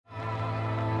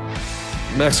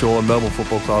Max Orland, Melbourne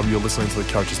Football Club. You're listening to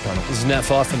the Coaches Panel. This is Nat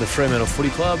Fyfe from the Fremantle Footy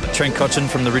Club. Trent Cotchin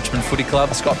from the Richmond Footy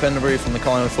Club. Scott Pendlebury from the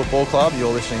Collingwood Football Club.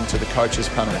 You're listening to the Coaches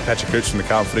Panel. Patrick Cooch from the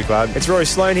Carlton Footy Club. It's Roy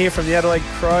Sloane here from the Adelaide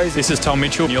Crows. This is Tom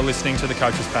Mitchell. You're listening to the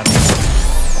Coaches Panel.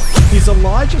 Is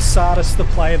Elijah Tsatas the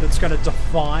player that's going to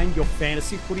define your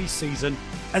fantasy footy season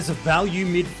as a value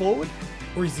mid-forward?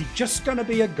 Or is he just going to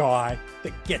be a guy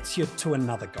that gets you to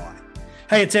another guy?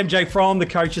 Hey, it's MJ from the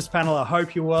Coaches Panel. I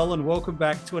hope you're well and welcome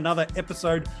back to another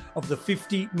episode of the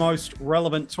 50 Most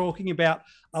Relevant, talking about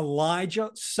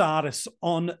Elijah Tsatas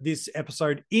on this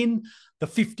episode in the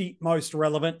 50 Most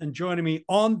Relevant. And joining me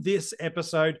on this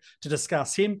episode to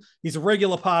discuss him, he's a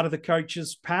regular part of the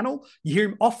Coaches Panel. You hear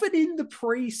him often in the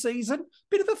pre-season,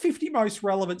 bit of a 50 Most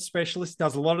Relevant specialist,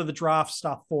 does a lot of the draft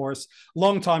stuff for us.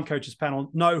 Long-time Coaches Panel,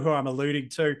 know who I'm alluding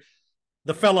to.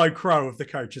 The fellow crow of the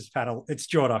Coaches Panel, it's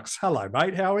Jordox. Hello,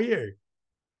 mate. How are you?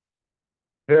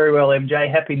 Very well,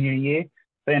 MJ. Happy New Year.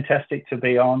 Fantastic to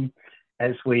be on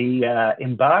as we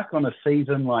embark on a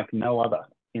season like no other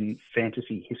in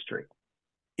fantasy history.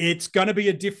 It's going to be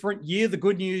a different year. The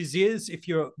good news is, if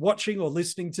you're watching or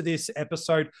listening to this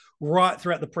episode right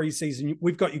throughout the preseason,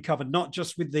 we've got you covered, not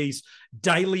just with these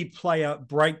daily player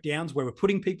breakdowns where we're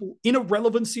putting people in a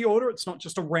relevancy order. It's not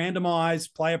just a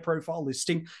randomized player profile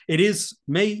listing. It is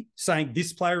me saying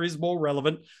this player is more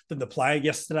relevant than the player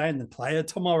yesterday, and the player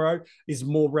tomorrow is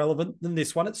more relevant than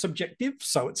this one. It's subjective,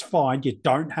 so it's fine. You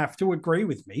don't have to agree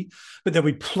with me, but there'll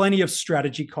be plenty of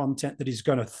strategy content that is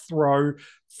going to throw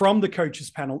from the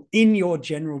Coaches Panel in your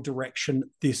general direction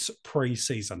this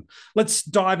preseason. Let's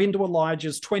dive into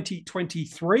Elijah's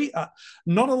 2023.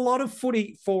 Not a lot of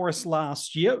footy for us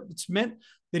last year. It's meant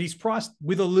that he's priced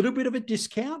with a little bit of a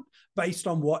discount based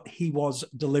on what he was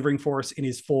delivering for us in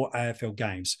his 4 AFL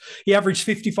games. He averaged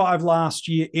 55 last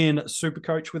year in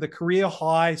Supercoach with a career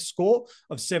high score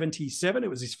of 77. It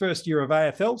was his first year of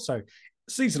AFL, so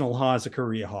seasonal highs are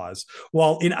career highs,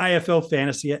 while in AFL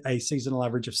fantasy, a seasonal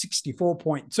average of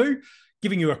 64.2,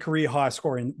 giving you a career high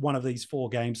score in one of these 4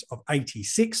 games of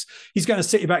 86. He's going to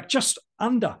set you back just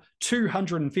under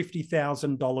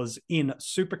 $250,000 in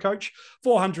Supercoach,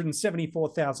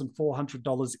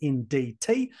 $474,400 in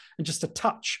DT, and just a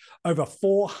touch over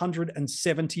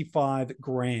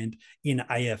 $475,000 in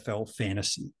AFL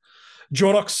fantasy.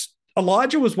 Jordox,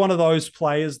 Elijah was one of those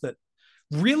players that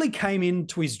really came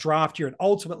into his draft year, and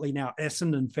ultimately now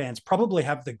Essendon fans probably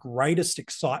have the greatest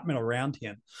excitement around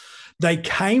him. They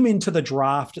came into the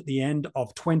draft at the end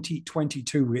of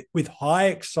 2022 with high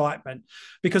excitement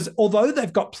because although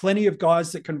they've got plenty of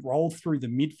guys that can roll through the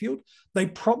midfield, they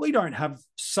probably don't have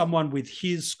someone with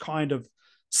his kind of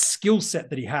skill set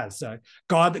that he has. A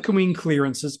guy that can win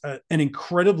clearances, an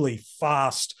incredibly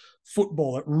fast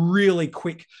footballer, really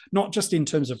quick, not just in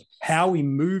terms of how he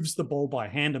moves the ball by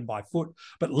hand and by foot,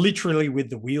 but literally with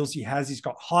the wheels he has. He's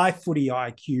got high footy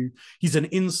IQ. He's an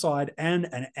inside and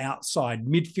an outside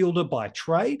midfielder by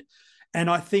trade. And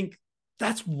I think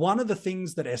that's one of the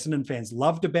things that Essendon fans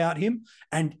loved about him.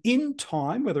 And in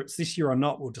time, whether it's this year or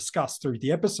not, we'll discuss through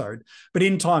the episode, but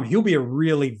in time, he'll be a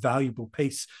really valuable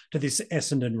piece to this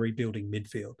Essendon rebuilding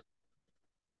midfield.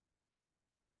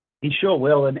 He sure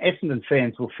will, and Essendon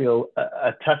fans will feel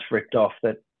a touch ripped off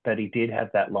that he did have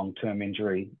that long-term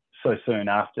injury so soon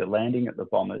after landing at the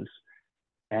Bombers.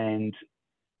 And,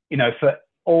 you know, for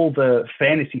all the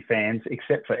fantasy fans,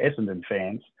 except for Essendon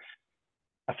fans,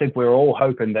 I think we're all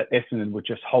hoping that Essendon would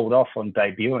just hold off on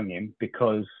debuting him,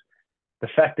 because the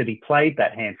fact that he played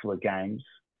that handful of games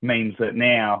means that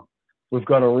now we've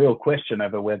got a real question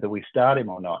over whether we start him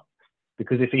or not.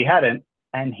 Because if he hadn't,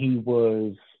 and he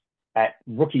was at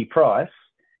rookie price,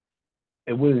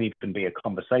 it wouldn't even be a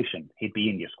conversation. He'd be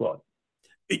in your squad.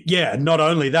 Yeah, not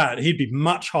only that, he'd be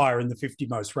much higher in the 50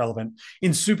 most relevant.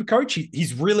 In Supercoach,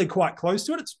 he's really quite close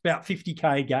to it. It's about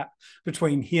 50K gap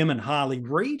between him and Harley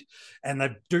Reid, and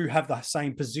they do have the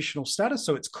same positional status,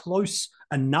 so it's close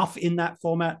enough in that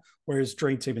format, whereas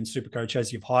Dream Team and Supercoach,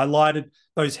 as you've highlighted,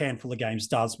 those handful of games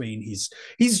does mean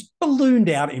he's ballooned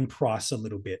out in price a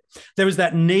little bit. There was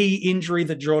that knee injury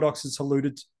that Jordox has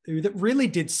alluded to that really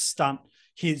did stunt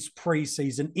his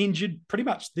preseason, injured pretty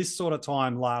much this sort of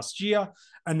time last year.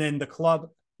 And then the club,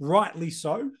 rightly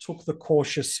so, took the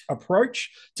cautious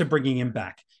approach to bringing him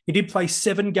back. He did play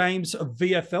 7 games of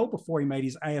VFL before he made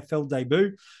his AFL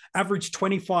debut, averaged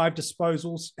 25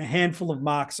 disposals, a handful of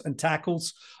marks and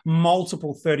tackles,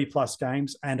 multiple 30-plus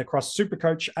games, and across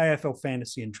Supercoach, AFL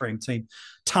Fantasy and Dream Team,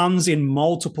 tons in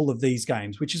multiple of these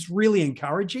games, which is really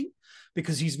encouraging,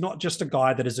 because he's not just a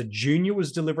guy that as a junior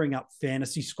was delivering up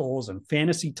fantasy scores and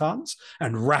fantasy tons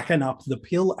and racking up the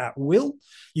pill at will.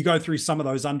 You go through some of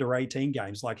those under 18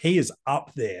 games, like he is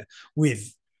up there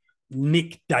with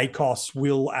Nick Dacos,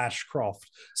 Will Ashcroft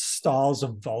styles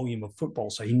of volume of football.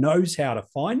 So he knows how to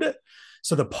find it.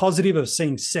 So the positive of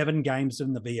seeing 7 games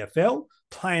in the VFL,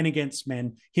 playing against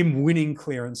men, him winning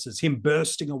clearances, him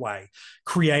bursting away,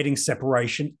 creating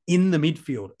separation in the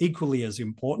midfield, equally as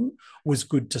important, was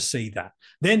good to see that.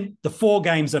 Then the 4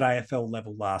 games at AFL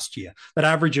level last year, that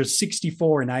average of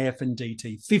 64 in AF and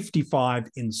DT, 55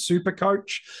 in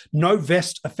Supercoach, no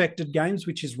vest affected games,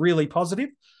 which is really positive.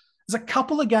 There's a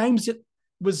couple of games that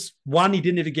was one, he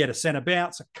didn't even get a centre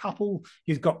bounce. A couple,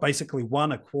 he's got basically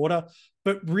 1 a quarter.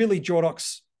 But really,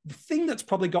 Jordox, the thing that's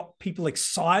probably got people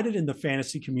excited in the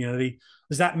fantasy community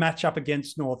was that matchup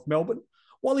against North Melbourne.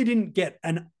 While he didn't get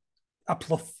a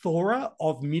plethora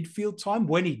of midfield time,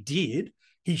 when he did,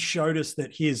 he showed us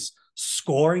that his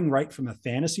scoring rate from a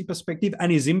fantasy perspective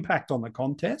and his impact on the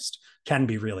contest can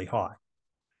be really high.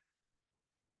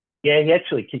 Yeah, he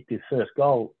actually kicked his first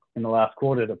goal in the last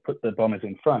quarter to put the Bombers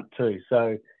in front too.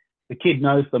 So the kid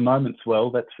knows the moments well,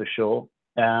 that's for sure.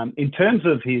 In terms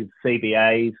of his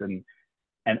CBAs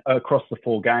and across the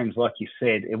 4 games, like you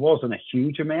said, it wasn't a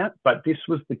huge amount, but this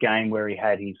was the game where he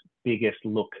had his biggest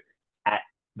look at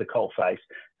the coalface.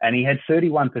 And he had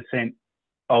 31%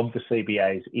 of the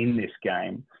CBAs in this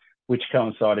game, which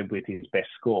coincided with his best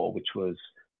score, which was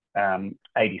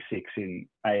 86 in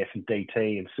AF and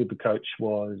DT, and Supercoach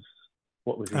was,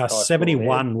 what was his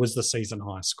 71 was the season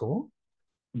high score.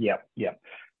 Yep.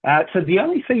 So the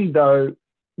only thing, though,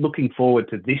 looking forward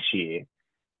to this year,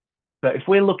 but if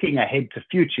we're looking ahead to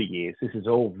future years, this is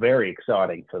all very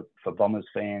exciting for Bombers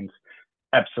fans.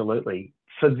 Absolutely.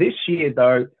 For this year,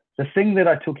 though, the thing that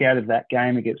I took out of that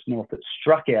game against North that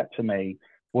struck out to me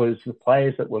was the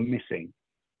players that were missing.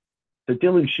 So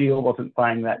Dylan Shield wasn't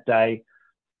playing that day.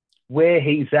 Where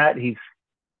he's at,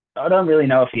 I don't really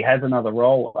know if he has another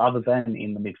role other than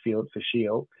in the midfield for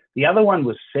Shield. The other one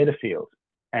was Setterfield,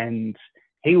 and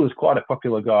he was quite a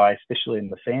popular guy, especially in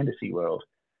the fantasy world.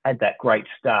 Had that great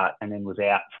start and then was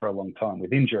out for a long time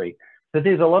with injury. So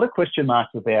there's a lot of question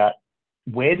marks about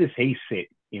where does he sit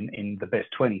in the best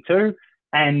 22,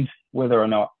 and whether or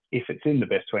not, if it's in the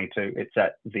best 22, it's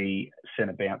at the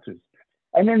centre bounces.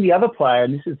 And then the other player,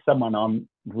 and this is someone I'm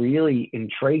really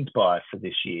intrigued by for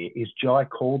this year, is Jai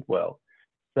Caldwell.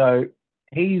 So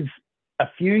he's a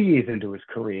few years into his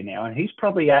career now, and he's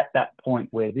probably at that point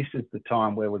where this is the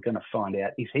time where we're going to find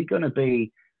out, is he going to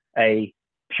be a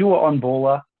pure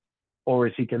on-baller, or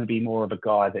is he going to be more of a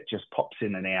guy that just pops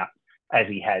in and out as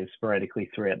he has sporadically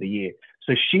throughout the year?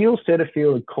 So Shields,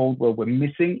 Setterfield and Caldwell were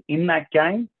missing in that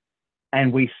game,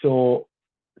 and we saw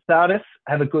Tsatas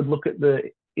have a good look at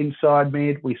the inside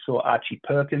mid. We saw Archie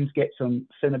Perkins get some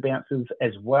centre bounces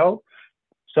as well.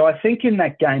 So I think in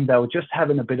that game, they were just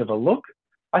having a bit of a look.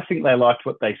 I think they liked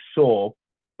what they saw,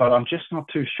 but I'm just not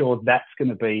too sure that's going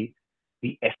to be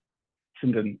the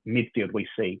Essendon midfield we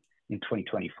see in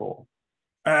 2024.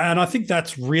 And I think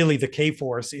that's really the key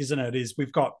for us, isn't it? Is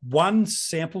we've got one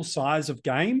sample size of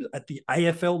games at the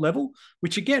AFL level,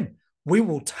 which again, we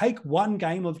will take one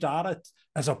game of data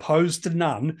as opposed to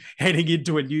none heading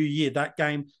into a new year. That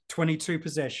game, 22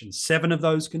 possessions, 7 of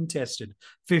those contested,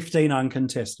 15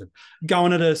 uncontested,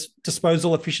 going at a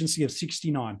disposal efficiency of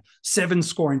 69, 7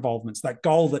 score involvements. That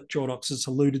goal that Jordox has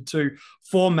alluded to,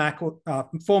 4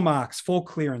 marks, 4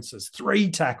 clearances, 3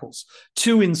 tackles,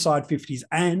 2 inside 50s,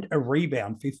 and a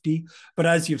rebound 50. But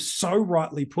as you've so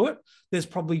rightly put, there's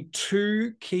probably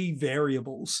 2 key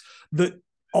variables that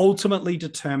ultimately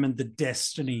determine the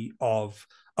destiny of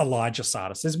Elijah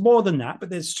Tsatas. There's more than that, but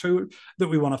there's 2 that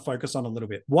we want to focus on a little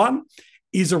bit. One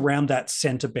is around that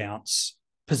centre bounce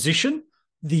position.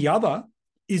 The other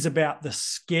is about the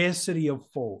scarcity of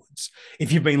forwards.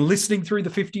 If you've been listening through the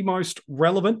 50 most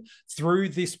relevant through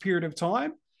this period of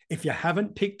time, if you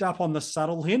haven't picked up on the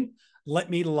subtle hint, let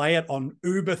me lay it on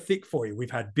uber thick for you.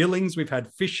 We've had Billings, we've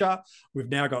had Fisher, we've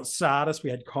now got Tsatas, we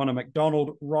had Connor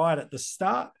McDonald right at the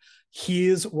start.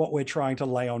 Here's what we're trying to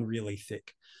lay on really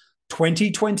thick.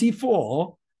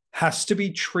 2024 has to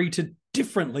be treated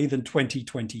differently than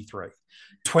 2023.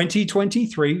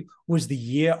 2023 was the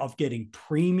year of getting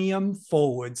premium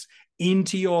forwards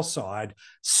into your side,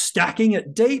 stacking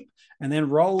it deep, and then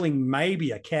rolling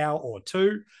maybe a cow or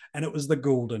 2. And it was the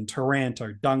Goulden,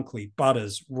 Taranto, Dunkley,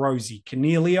 Butters, Rosie,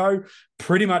 Cornelio.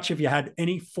 Pretty much if you had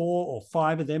any 4 or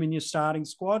 5 of them in your starting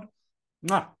squad,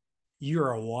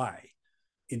 you're away.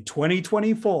 In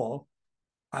 2024,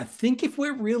 I think if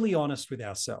we're really honest with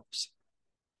ourselves,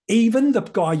 even the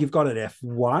guy you've got at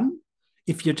F1,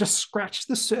 if you just scratch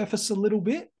the surface a little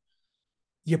bit,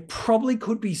 you probably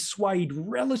could be swayed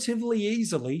relatively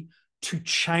easily to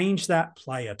change that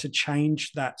player, to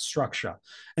change that structure.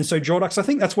 And so, Jordux, I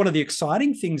think that's one of the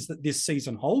exciting things that this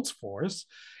season holds for us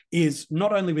is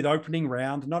not only with opening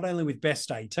round, not only with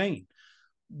best 18,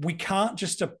 we can't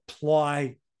just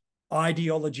apply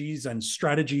ideologies and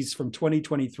strategies from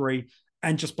 2023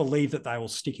 and just believe that they will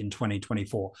stick in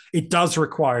 2024. It does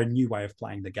require a new way of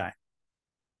playing the game.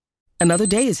 Another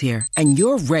day is here, and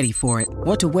you're ready for it.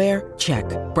 What to wear? Check.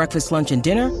 Breakfast, lunch, and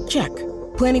dinner? Check.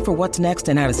 Planning for what's next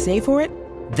and how to save for it?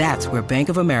 That's where Bank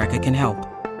of America can help.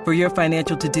 For your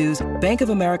financial to-dos, Bank of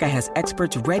America has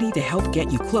experts ready to help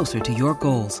get you closer to your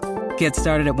goals. Get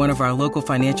started at one of our local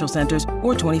financial centers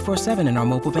or 24/7 in our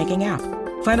mobile banking app.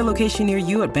 Find a location near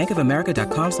you at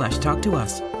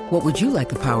bankofamerica.com/talktous. What would you like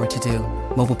the power to do?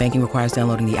 Mobile banking requires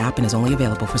downloading the app and is only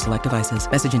available for select devices.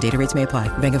 Message and data rates may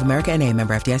apply. Bank of America NA,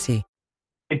 member FDIC.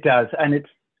 It does. And it's,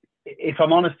 if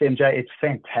I'm honest, MJ, it's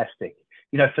fantastic.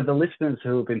 You know, for the listeners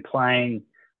who have been playing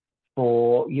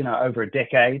for, you know, over a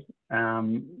decade,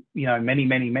 you know, many,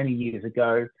 many, many years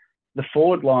ago, the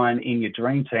forward line in your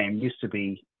dream team used to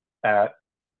be,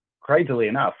 crazily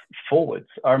enough, forwards.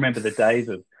 I remember the days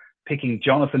of picking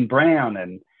Jonathan Brown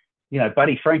and, you know,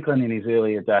 Buddy Franklin in his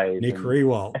earlier days. Nick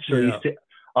Rewalt. Actually,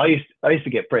 I used to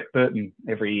get Brett Burton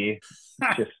every year,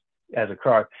 just as a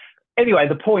crow. Anyway,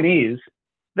 the point is,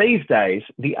 these days,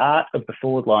 the art of the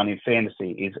forward line in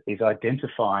fantasy is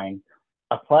identifying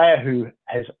a player who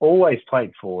has always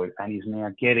played forward and is now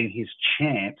getting his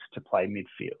chance to play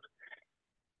midfield.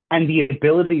 And the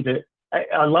ability to,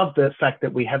 I love the fact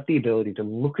that we have the ability to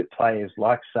look at players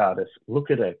like Tsatas,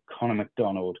 look at a Connor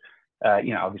McDonald,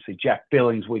 you know, obviously Jack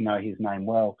Billings, we know his name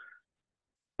well.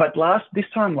 But this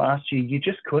time last year, you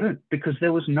just couldn't, because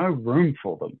there was no room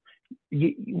for them.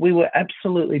 We were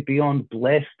absolutely beyond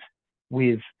blessed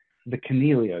with the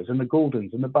Cornelios and the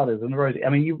Gouldens and the Butters and the Rosie. I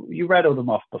mean, you rattled them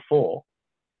off before.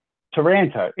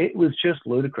 Taranto, it was just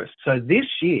ludicrous. So this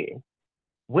year,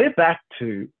 we're back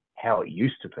to how it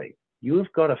used to be. You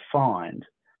have got to find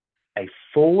a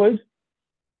forward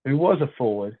who was a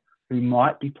forward who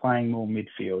might be playing more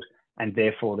midfield, and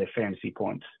therefore their fantasy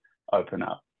points open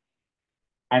up.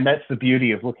 And that's the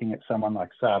beauty of looking at someone like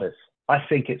Tsatas. I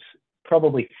think it's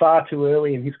probably far too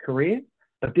early in his career,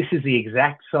 but this is the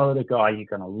exact sort of guy you're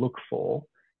going to look for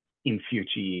in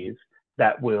future years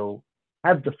that will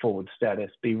have the forward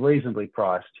status, be reasonably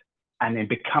priced, and then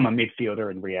become a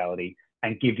midfielder in reality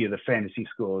and give you the fantasy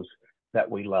scores that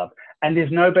we love. And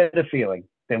there's no better feeling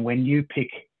than when you pick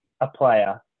a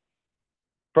player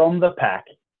from the pack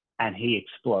and he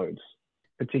explodes,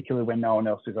 particularly when no one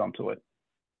else is onto it.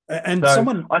 And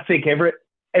so I think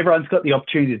everyone's got the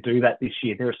opportunity to do that this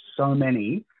year. There are so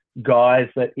many guys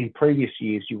that in previous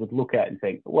years you would look at and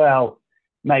think, well,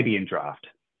 maybe in draft,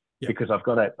 because I've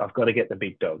got to get the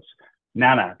big dogs.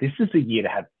 No, this is the year to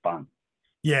have fun.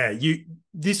 Yeah,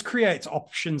 this creates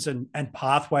options and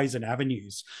pathways and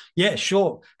avenues. Yeah,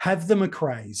 sure. Have the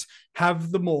McRaes,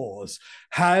 have the Moores,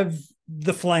 have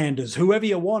the Flanders, whoever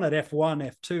you want at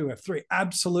F1, F2, F3.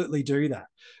 Absolutely do that.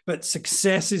 But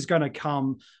success is going to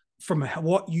come from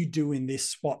what you do in this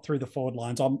spot through the forward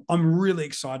lines. I'm really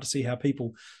excited to see how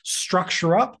people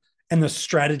structure up and the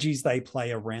strategies they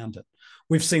play around it.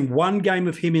 We've seen one game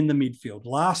of him in the midfield.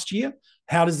 Last year,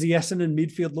 how does the Essendon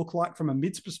midfield look like from a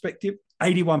mids perspective?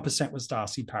 81% was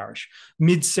Darcy Parish.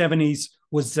 Mid-70s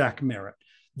was Zach Merritt.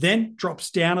 Then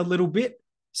drops down a little bit.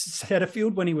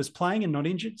 Setterfield, when he was playing and not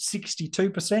injured,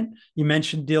 62%. You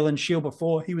mentioned Dylan Shield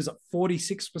before. He was at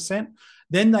 46%.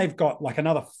 Then they've got like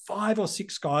another 5 or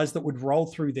 6 guys that would roll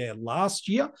through there last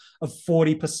year of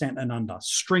 40% and under.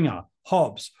 Stringer,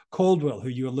 Hobbs, Caldwell, who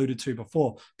you alluded to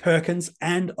before, Perkins,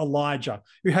 and Elijah,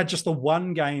 who had just the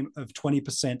one game of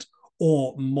 20%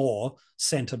 or more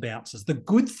centre bounces. The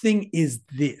good thing is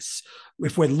this,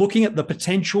 if we're looking at the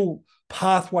potential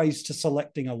pathways to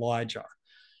selecting Elijah,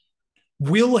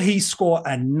 will he score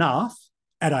enough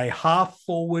at a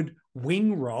half-forward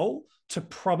wing role to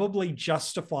probably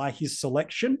justify his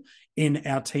selection in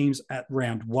our teams at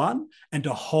round 1 and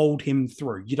to hold him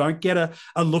through? You don't get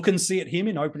a look and see at him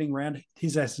in opening round.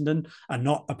 His Essendon are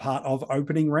not a part of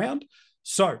opening round.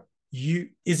 So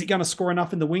is he going to score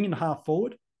enough in the wing and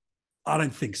half-forward? I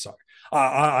don't think so.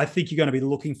 I think you're going to be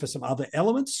looking for some other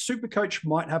elements. Supercoach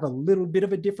might have a little bit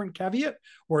of a different caveat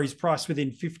where he's priced within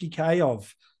 50K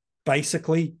of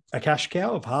basically a cash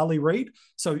cow of Harley Reid.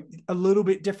 So a little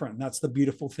bit different. That's the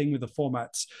beautiful thing with the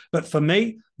formats. But for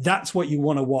me, that's what you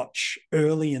want to watch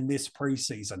early in this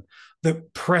preseason. The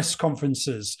press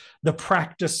conferences, the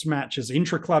practice matches,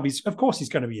 intra-club. Of course, he's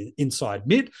going to be inside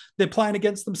mid. They're playing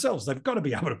against themselves. They've got to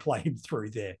be able to play him through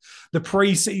there. The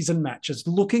preseason matches,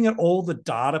 looking at all the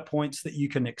data points that you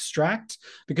can extract,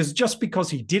 because just because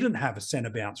he didn't have a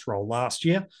centre bounce role last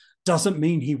year doesn't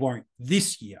mean he won't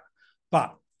this year.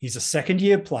 But he's a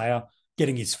second-year player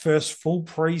getting his first full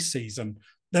preseason.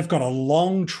 They've got a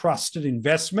long, trusted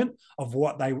investment of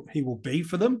what he will be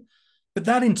for them. But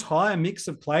that entire mix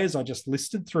of players I just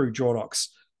listed through, Jordox,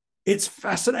 it's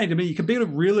fascinating to me. You can build a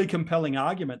really compelling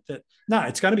argument that, no,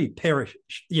 it's going to be Parrish,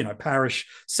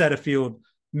 Setterfield,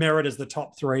 Merritt as the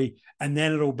top three, and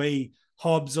then it'll be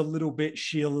Hobbs a little bit,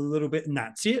 Shield a little bit, and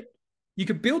that's it. You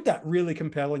could build that really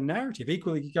compelling narrative.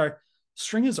 Equally, you go,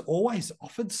 Stringer's always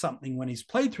offered something when he's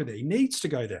played through there. He needs to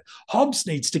go there. Hobbs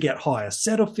needs to get higher.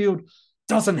 Setterfield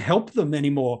doesn't help them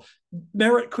anymore.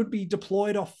 Merritt could be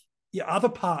deployed off other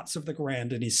parts of the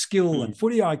ground and his skill and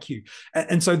footy IQ.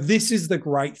 And so this is the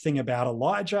great thing about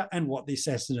Elijah, and what this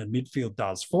Essendon midfield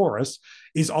does for us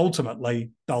is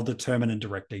ultimately they'll determine and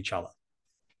direct each other.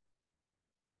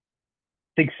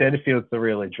 I think Setterfield's the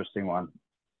real interesting one.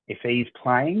 If he's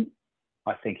playing,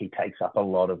 I think he takes up a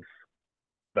lot of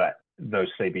those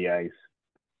CBAs.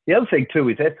 The other thing too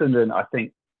is Essendon, I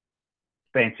think,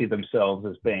 fancy themselves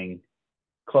as being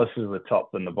closer to the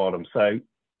top than the bottom. So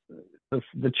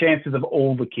the chances of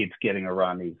all the kids getting a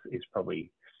run is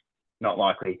probably not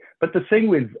likely. But the thing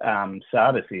with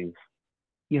Tsatas is,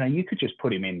 you could just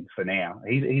put him in for now.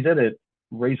 He's at a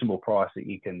reasonable price that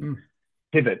you can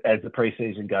pivot as the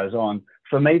preseason goes on.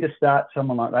 For me to start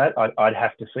someone like that, I'd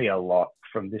have to see a lot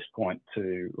from this point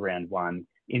to round one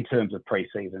in terms of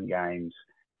preseason games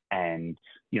and,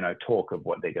 talk of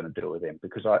what they're going to do with him.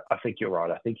 Because I think you're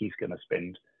right. I think he's going to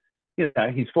spend,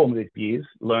 his formative years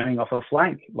learning off a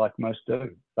flank like most do.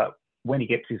 But when he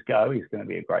gets his go, he's going to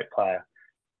be a great player.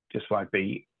 Just won't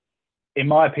be, in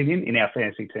my opinion, in our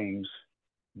fantasy teams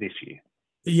this year.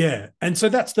 Yeah. And so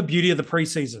that's the beauty of the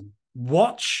preseason.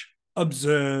 Watch,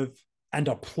 observe, and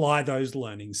apply those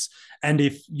learnings. And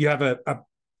if you have a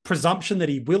presumption that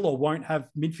he will or won't have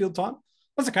midfield time,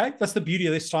 that's okay. That's the beauty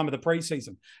of this time of the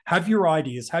preseason. Have your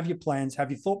ideas, have your plans,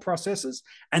 have your thought processes,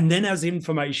 and then as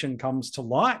information comes to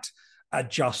light,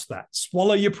 adjust that.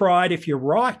 Swallow your pride if you're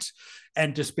right,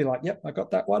 and just be like, yep, I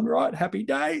got that one right. Happy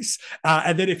days.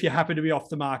 And then if you happen to be off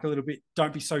the mark a little bit,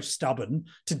 don't be so stubborn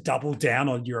to double down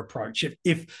on your approach.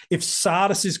 If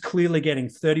Tsatas is clearly getting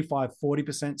 35,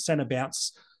 40% centre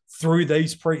bounce through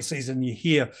these preseason, you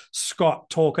hear Scott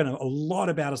talking a lot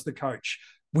about as the coach.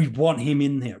 We want him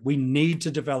in there. We need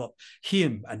to develop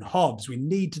him and Hobbs. We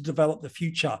need to develop the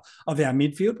future of our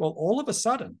midfield. Well, all of a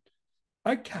sudden,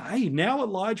 okay, now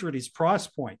Elijah at his price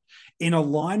point in a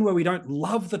line where we don't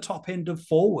love the top end of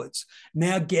forwards,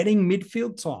 now getting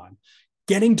midfield time,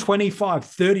 getting 25,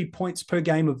 30 points per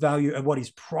game of value at what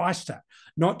he's priced at,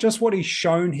 not just what he's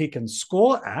shown he can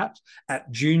score at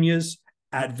juniors,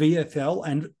 at VFL,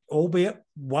 and albeit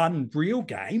one real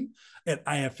game at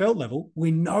AFL level. We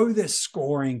know there's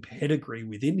scoring pedigree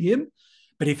within him.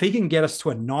 But if he can get us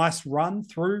to a nice run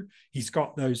through, he's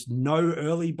got those no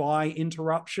early buy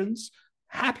interruptions,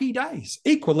 happy days.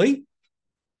 Equally,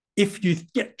 if you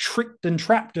get tricked and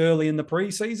trapped early in the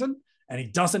preseason and he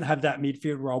doesn't have that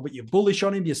midfield role, but you're bullish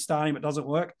on him, you start him, it doesn't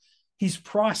work, he's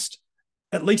priced,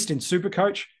 at least in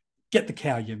Supercoach, get the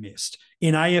cow you missed.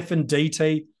 In AF and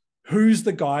DT, who's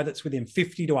the guy that's within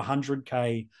 50 to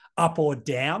 100K up or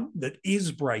down that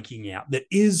is breaking out, that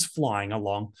is flying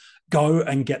along? Go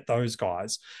and get those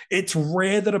guys. It's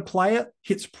rare that a player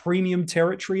hits premium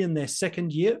territory in their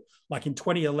second year. Like in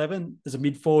 2011, as a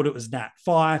mid forward, it was Nat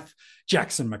Fyfe.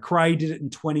 Jackson McRae did it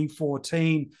in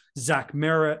 2014. Zach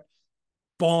Merritt,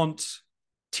 Bont,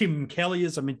 Tim Kelly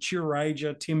as a mature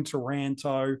ager, Tim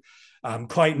Taranto,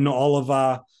 Clayton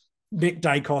Oliver, Nick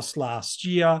Dacos last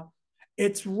year.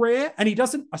 It's rare, and he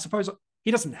doesn't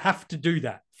have to do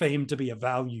that for him to be a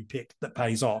value pick that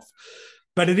pays off.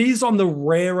 But it is on the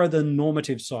rarer than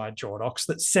normative side, Jordox,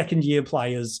 that second-year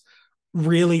players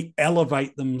really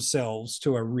elevate themselves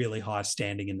to a really high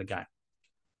standing in the game.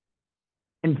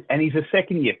 And he's a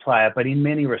second-year player, but in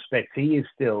many respects, he is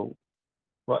still,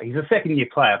 he's a second-year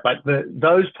player, but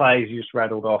those players you just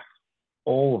rattled off,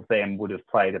 all of them would have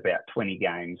played about 20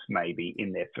 games maybe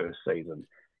in their first season.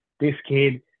 This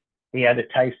kid, he had a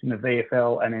taste in the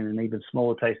VFL and then an even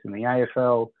smaller taste in the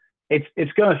AFL.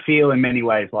 It's going to feel in many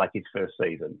ways like his first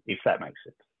season, if that makes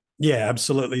sense. Yeah,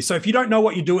 absolutely. So if you don't know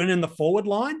what you're doing in the forward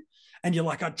line and you're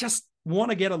like, I just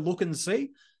want to get a look and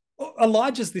see,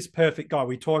 Elijah's this perfect guy.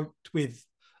 We talked with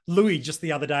Louis just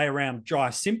the other day around Jai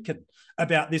Simpkin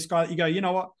about this guy that you go, you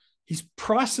know what? He's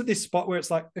priced at this spot where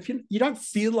it's like, if you don't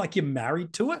feel like you're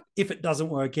married to it, if it doesn't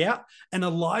work out. And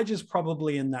Elijah's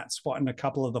probably in that spot in a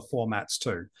couple of the formats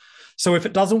too. So if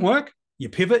it doesn't work, you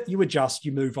pivot, you adjust,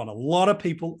 you move on. A lot of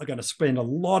people are going to spend a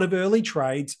lot of early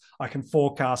trades. I can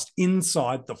forecast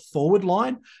inside the forward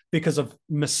line because of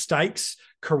mistakes,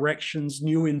 corrections,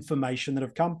 new information that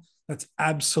have come. That's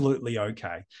absolutely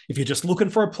okay. If you're just looking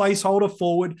for a placeholder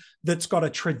forward that's got a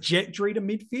trajectory to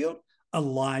midfield,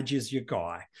 Elijah's your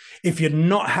guy. If you're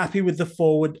not happy with the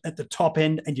forward at the top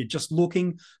end and you're just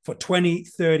looking for 20,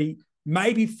 30,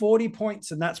 maybe 40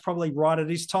 points, and that's probably right at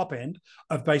his top end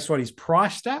of based what he's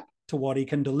priced at to what he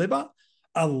can deliver,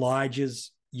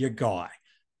 Elijah's your guy.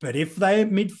 But if their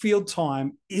midfield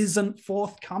time isn't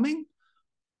forthcoming,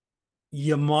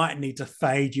 you might need to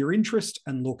fade your interest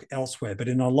and look elsewhere. But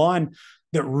in a line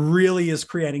that really is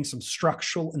creating some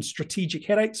structural and strategic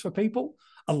headaches for people,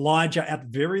 Elijah, at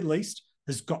very least,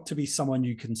 has got to be someone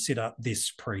you consider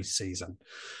this preseason.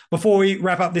 Before we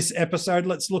wrap up this episode,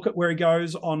 let's look at where he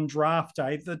goes on draft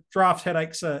day. The draft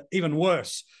headaches are even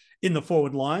worse in the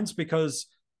forward lines because,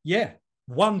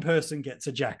 one person gets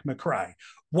a Jack Macrae.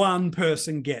 One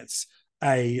person gets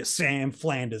a Sam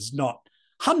Flanders, not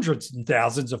hundreds and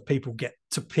thousands of people get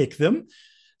to pick them.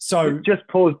 So just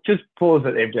pause it,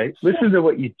 MJ. Listen to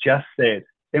what you just said.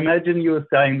 Imagine you were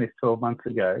saying this 12 months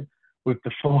ago with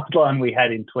the forward line we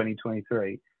had in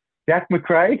 2023. Jack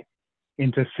Macrae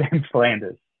into Sam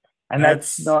Flanders. And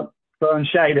that's not throwing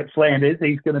shade at Flanders.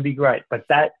 He's going to be great. But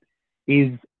that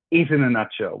is in a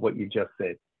nutshell what you just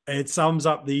said. It sums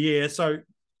up the year. So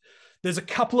there's a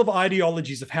couple of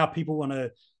ideologies of how people want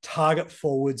to target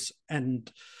forwards and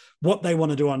what they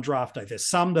want to do on draft day. There's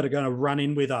some that are going to run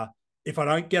in with if I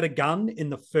don't get a gun in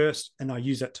the first, and I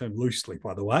use that term loosely,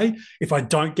 by the way, if I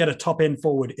don't get a top end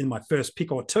forward in my first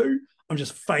pick or two, I'm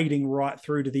just fading right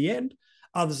through to the end.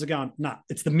 Others are going,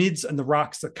 it's the mids and the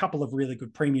rucks, a couple of really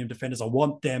good premium defenders. I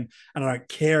want them, and I don't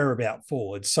care about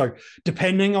forwards. So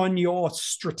depending on your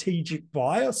strategic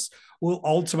bias will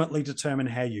ultimately determine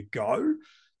how you go.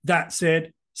 That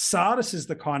said, Tsatas is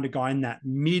the kind of guy in that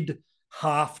mid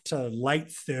half to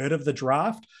late third of the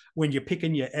draft when you're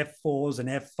picking your F4s and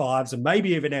F5s and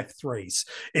maybe even F3s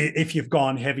if you've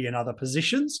gone heavy in other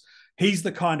positions. He's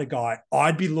the kind of guy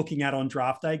I'd be looking at on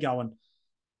draft day going,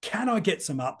 can I get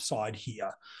some upside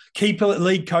here? Keeper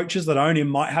league coaches that own him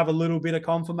might have a little bit of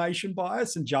confirmation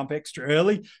bias and jump extra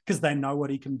early because they know what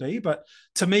he can be. But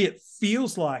to me, it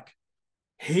feels like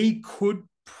he could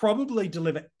probably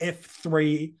deliver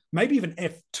F3, maybe even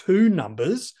F2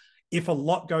 numbers if a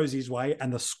lot goes his way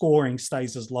and the scoring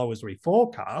stays as low as we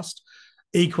forecast.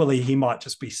 Equally, he might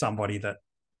just be somebody that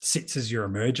sits as your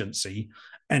emergency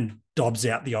and dobs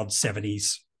out the odd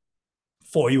 70s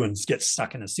for you and gets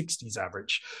stuck in a 60s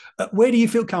average. Where do you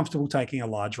feel comfortable taking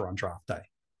Elijah on draft day?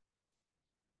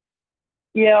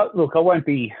 Yeah, look, I won't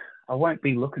be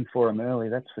looking for him early,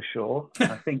 that's for sure.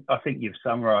 I think you've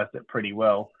summarised it pretty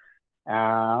well.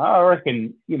 I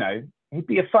reckon, he'd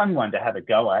be a fun one to have a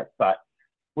go at, but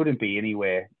wouldn't be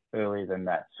anywhere earlier than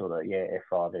that sort of,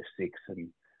 F5, F6, and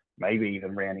maybe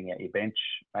even rounding out your bench.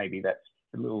 Maybe that's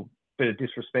a little bit of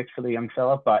disrespect for the young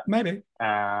fella, but maybe.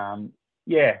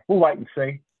 We'll wait and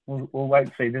see. We'll wait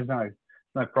and see. There's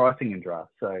no pricing in draft.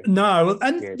 So no,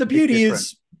 and the beauty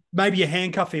is maybe you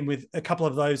handcuff him with a couple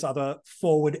of those other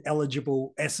forward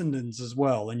eligible Essendons as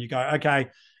well, and you go, okay,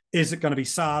 is it going to be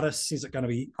Tsatas? Is it going to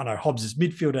be, Hobbs is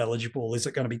midfield eligible? Is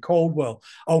it going to be Caldwell?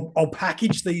 I'll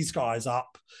package these guys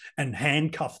up and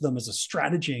handcuff them as a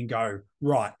strategy and go,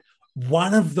 right,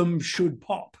 one of them should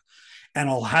pop. And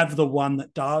I'll have the one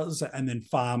that does and then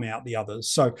farm out the others.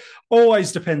 So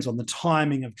always depends on the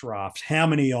timing of draft, how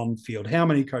many on field, how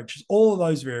many coaches, all of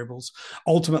those variables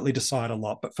ultimately decide a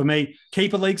lot. But for me,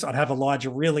 keeper leagues, I'd have Elijah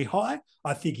really high.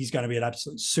 I think he's going to be an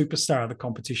absolute superstar of the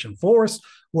competition for us,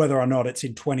 whether or not it's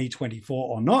in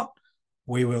 2024 or not.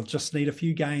 We will just need a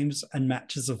few games and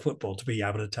matches of football to be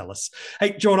able to tell us.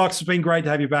 Hey, Jordan Ox, it's been great to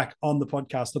have you back on the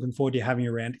podcast. Looking forward to having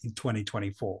you around in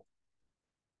 2024.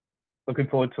 Looking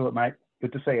forward to it, mate.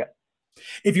 Good to see you.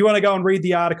 If you want to go and read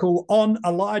the article on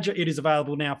Elijah, it is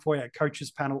available now for you at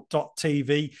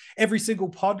coachespanel.tv. Every single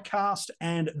podcast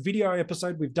and video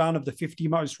episode we've done of the 50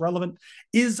 most relevant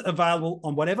is available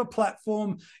on whatever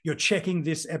platform you're checking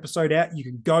this episode out. You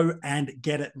can go and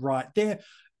get it right there.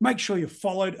 Make sure you're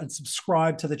followed and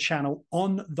subscribe to the channel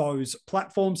on those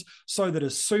platforms so that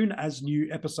as soon as new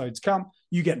episodes come,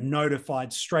 you get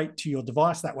notified straight to your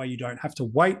device. That way you don't have to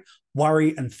wait,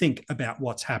 worry, and think about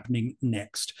what's happening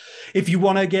next. If you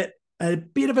want to get a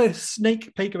bit of a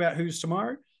sneak peek about who's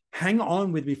tomorrow, Hang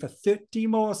on with me for 30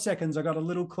 more seconds. I got a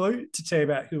little clue to tell you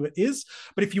about who it is.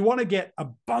 But if you want to get a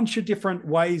bunch of different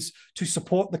ways to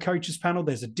support the coaches panel,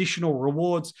 there's additional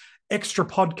rewards, extra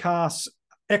podcasts,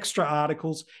 extra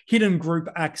articles, hidden group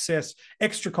access,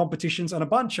 extra competitions, and a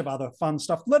bunch of other fun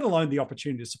stuff, let alone the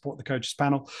opportunity to support the coaches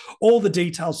panel. All the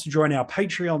details to join our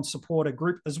Patreon supporter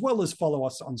group, as well as follow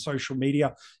us on social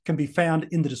media, can be found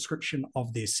in the description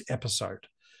of this episode.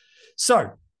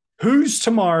 So, who's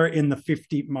tomorrow in the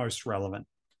 50 most relevant?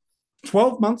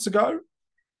 12 months ago,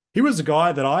 he was a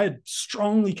guy that I had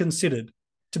strongly considered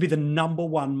to be the number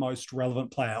one most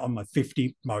relevant player on my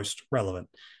 50 most relevant.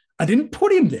 I didn't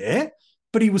put him there,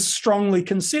 but he was strongly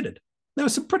considered. There were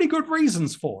some pretty good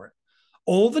reasons for it.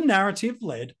 All the narrative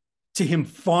led to him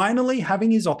finally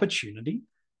having his opportunity.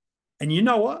 And you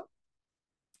know what?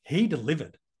 He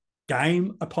delivered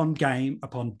game upon game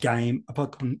upon game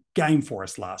upon game for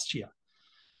us last year.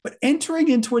 But entering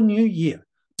into a new year,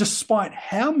 despite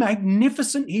how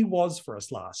magnificent he was for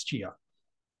us last year,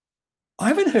 I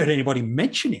haven't heard anybody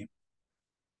mention him.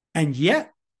 And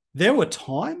yet, there were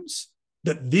times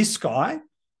that this guy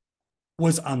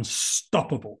was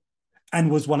unstoppable and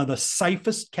was one of the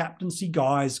safest captaincy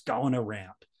guys going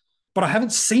around. But I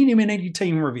haven't seen him in any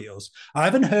team reveals. I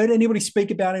haven't heard anybody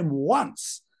speak about him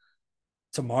once.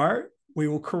 Tomorrow, we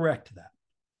will correct that.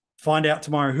 Find out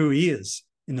tomorrow who he is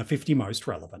in the 50 most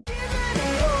relevant.